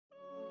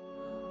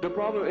The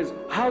problem is,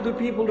 how do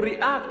people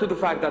react to the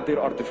fact that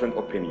there are different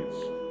opinions?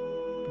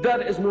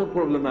 That is more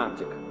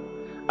problematic.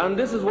 And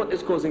this is what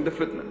is causing the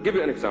fitna. Give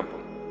you an example.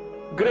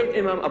 Great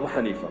Imam Abu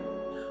Hanifa.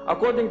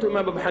 According to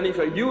Imam Abu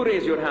Hanifa, you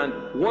raise your hand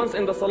once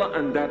in the salah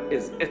and that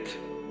is it.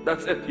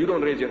 That's it. You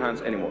don't raise your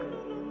hands anymore.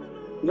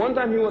 One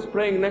time he was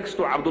praying next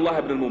to Abdullah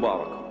ibn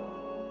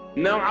Mubarak.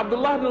 Now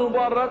Abdullah ibn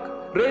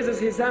Mubarak raises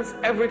his hands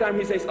every time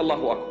he says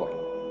Allahu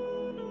Akbar.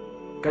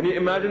 Can you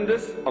imagine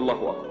this?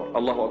 Allahu Akbar,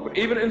 Allahu Akbar.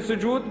 Even in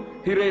sujood,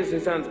 he raised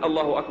his hands,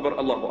 Allahu Akbar,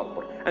 Allahu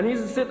Akbar. And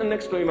he's sitting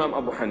next to Imam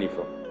Abu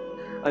Hanifa.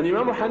 And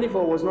Imam Abu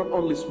Hanifa was not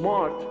only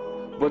smart,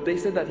 but they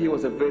said that he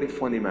was a very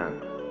funny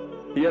man.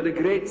 He had a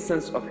great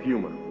sense of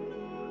humor.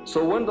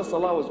 So when the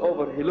salah was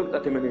over, he looked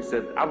at him and he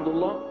said,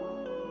 Abdullah,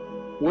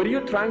 were you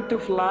trying to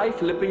fly,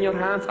 flipping your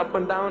hands up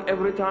and down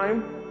every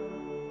time?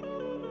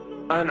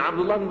 And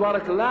Abdullah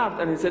Mubarak laughed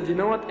and he said, you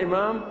know what,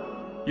 Imam?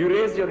 You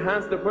raised your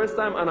hands the first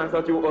time and I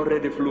thought you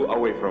already flew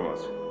away from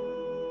us.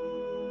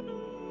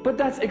 But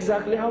that's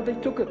exactly how they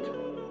took it.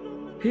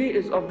 He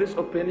is of this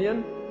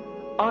opinion,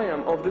 I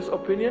am of this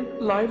opinion,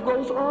 life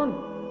goes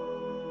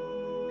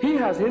on. He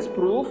has his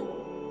proof,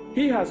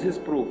 he has his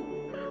proof.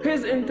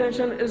 His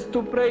intention is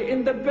to pray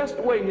in the best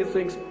way he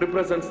thinks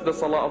represents the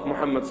salah of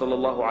Muhammad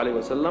sallallahu alaihi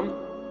wasallam.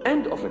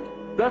 End of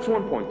it. That's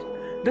one point.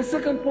 The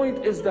second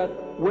point is that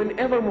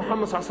whenever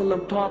Muhammad sallallahu alaihi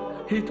wasallam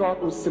taught, he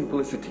taught with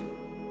simplicity.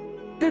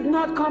 Did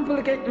not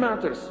complicate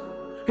matters.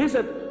 He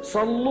said,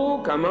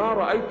 Sallu kama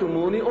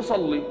ra'aytumuni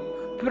usalli.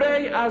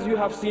 Pray as you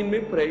have seen me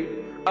pray.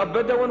 A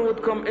Bedouin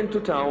would come into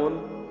town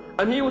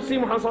and he would see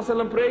Muhammad sallallahu alaihi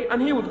wasallam pray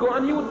and he would go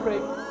and he would pray.